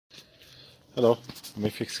Hello, me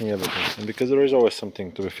fixing everything, and because there is always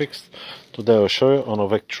something to be fixed, today I'll show you on a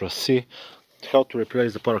Vectra C how to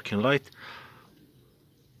replace the parking light,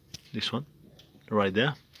 this one, right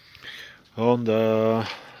there, on the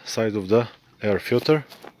side of the air filter.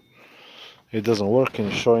 It doesn't work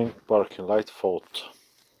and it's showing parking light fault.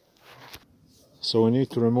 So we need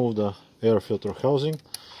to remove the air filter housing.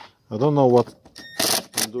 I don't know what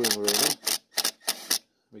I'm doing really,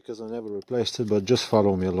 because I never replaced it, but just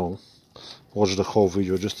follow me along. Watch the whole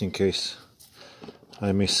video just in case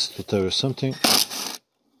I miss to tell you something,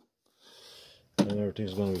 and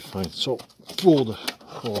everything's gonna be fine. So pull the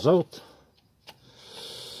hose out,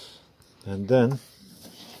 and then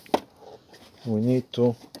we need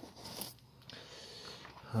to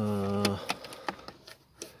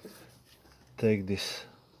take this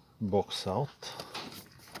box out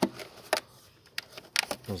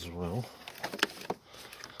as well,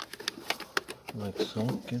 like so.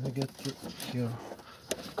 Can I get through here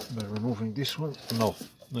by removing this one? No.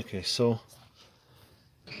 Okay, so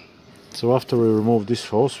after we remove this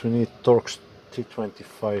hose, we need Torx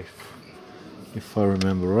T25, if I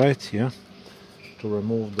remember right, yeah, to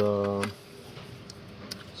remove the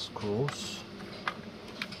screws.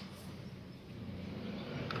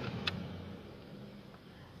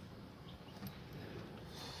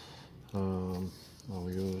 I'll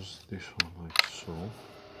use this one like so.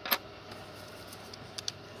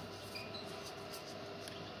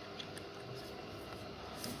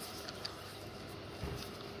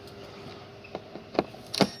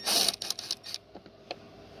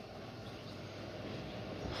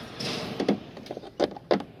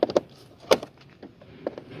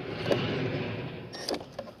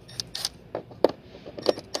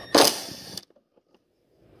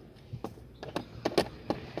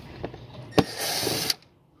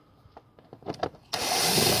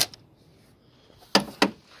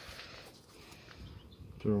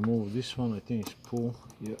 To remove this one, I think it's pull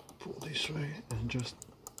this way and just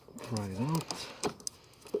pry it out.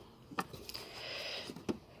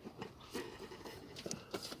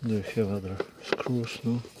 Do you have other screws?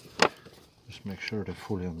 No? Just make sure they're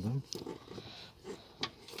fully on them.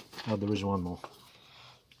 Oh, there is one more.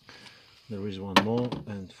 There is one more,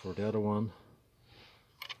 and for the other one,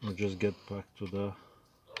 I'll just get back to the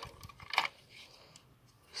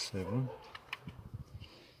 7.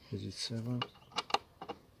 Is it 7?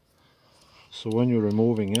 So when you're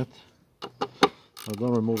removing it, I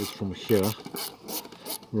don't remove it from here,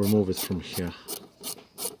 remove it from here.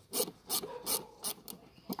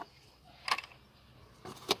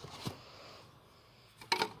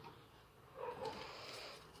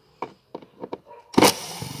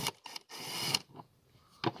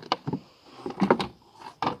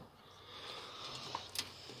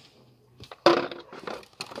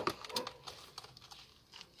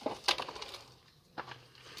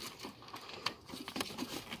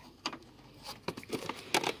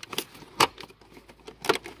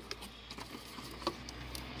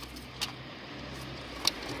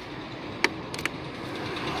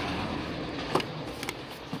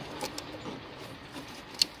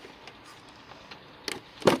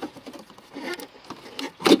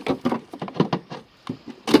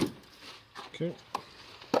 Okay,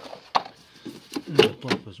 and the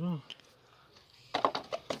top as well,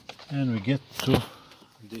 and we get to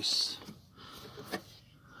this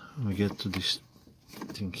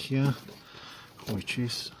thing here, which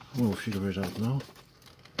is, we'll figure it out now,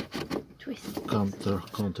 twist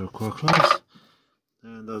counterclockwise,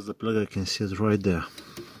 and that's the plug. I can see it right there.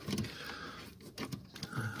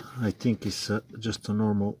 I think it's just a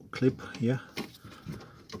normal clip, yeah.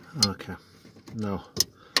 Okay, now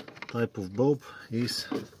type of bulb is,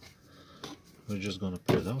 we're just gonna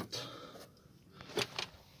pull it out.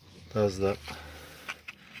 That's the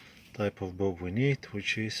type of bulb we need,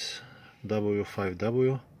 which is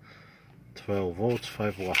W5W, 12 volts,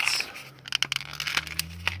 5 watts.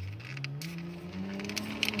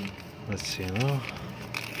 Let's see now.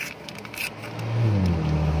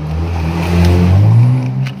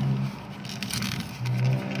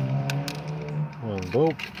 One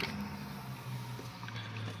bulb.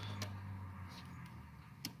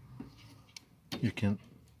 You can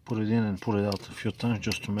put it in and pull it out a few times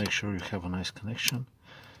just to make sure you have a nice connection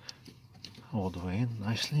all the way in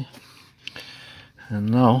nicely. And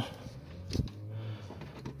now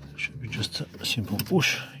it should be just a simple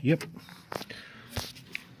push. Yep.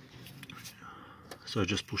 So I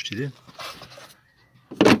just pushed it in.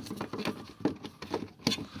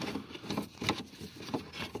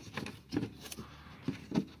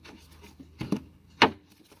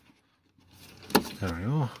 There we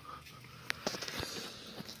go.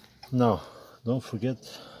 Now, don't forget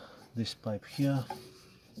this pipe here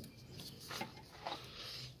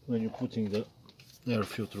when you're putting the air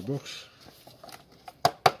filter box.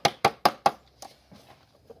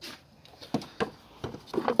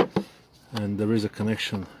 And there is a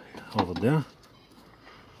connection over there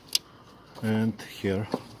and here,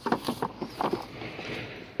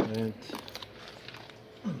 and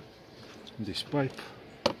this pipe,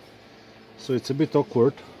 so it's a bit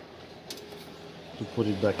awkward to put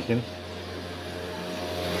it back in.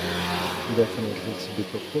 Definitely it's a bit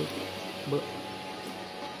awkward, but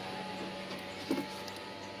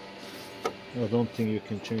I don't think you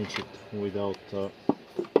can change it without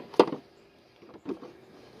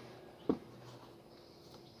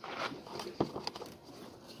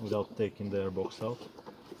taking the airbox out.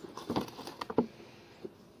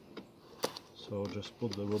 So just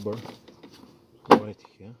put the rubber right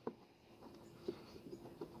here.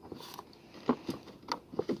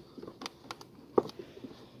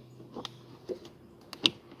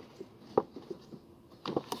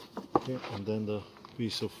 Okay, and then the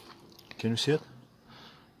piece of, can you see it?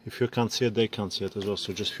 If you can't see it, they can't see it as well,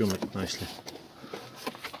 so just film it nicely.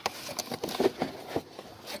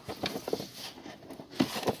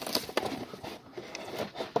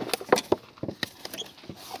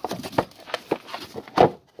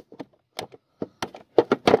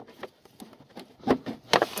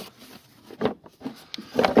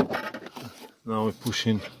 Now we push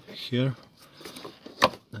in here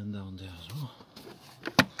and down there as well.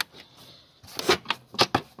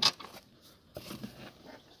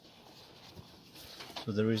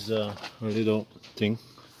 So there is a little thing.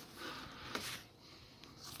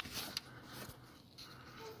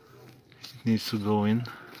 It needs to go in.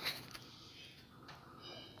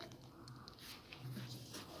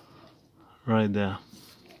 Right there.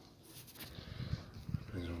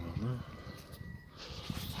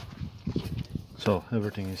 So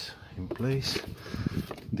everything is in place.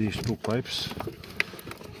 These two pipes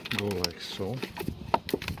go like so.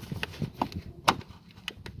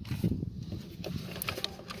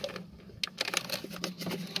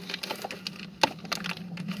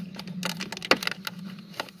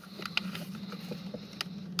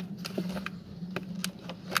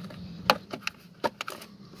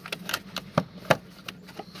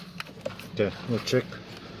 Okay, we'll check.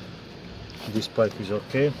 This pipe is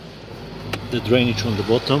okay. The drainage on the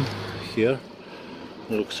bottom here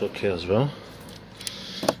looks okay as well.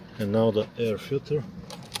 And now the air filter,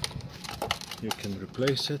 you can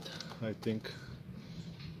replace it. I think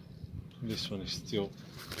this one is still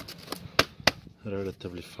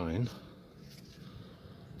relatively fine.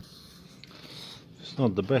 It's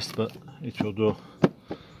not the best, but it will do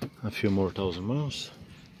a few more thousand miles.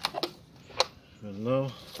 And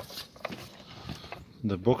now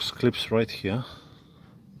the box clips right here.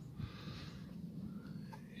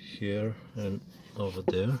 Here and over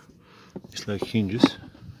there. It's like hinges.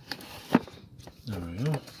 There we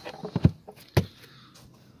go.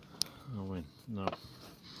 Now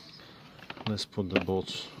let's put the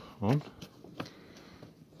bolts on.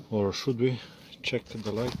 Or should we check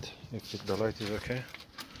the light, if the light is okay?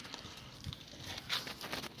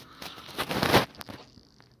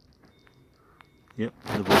 Yep,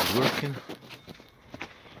 the bolt's working.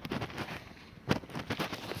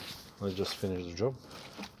 Let's just finish the job.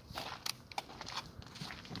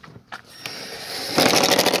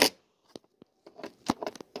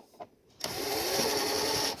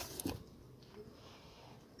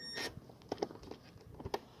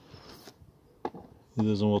 It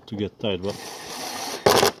doesn't want to get tight, but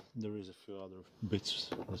there is a few other bits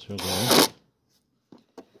that we're going.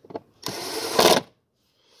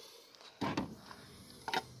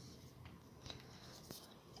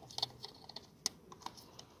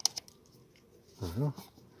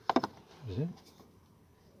 Is it?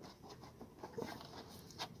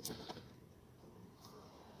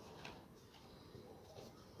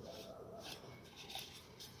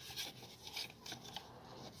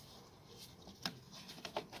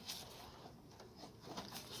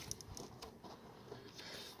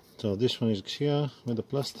 So this one is here with the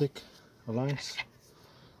plastic lines,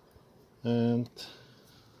 and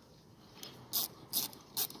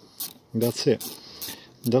that's it.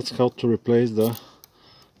 That's how to replace the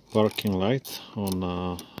parking light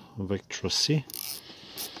on Vectra C.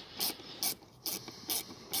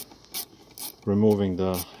 Removing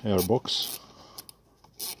the airbox,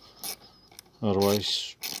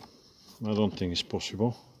 otherwise I don't think it's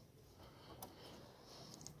possible.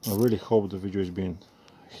 I really hope the video has been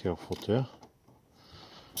helpful to you.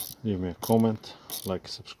 Leave me a comment, like,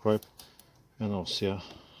 subscribe, and I'll see you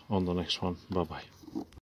on the next one. Bye bye.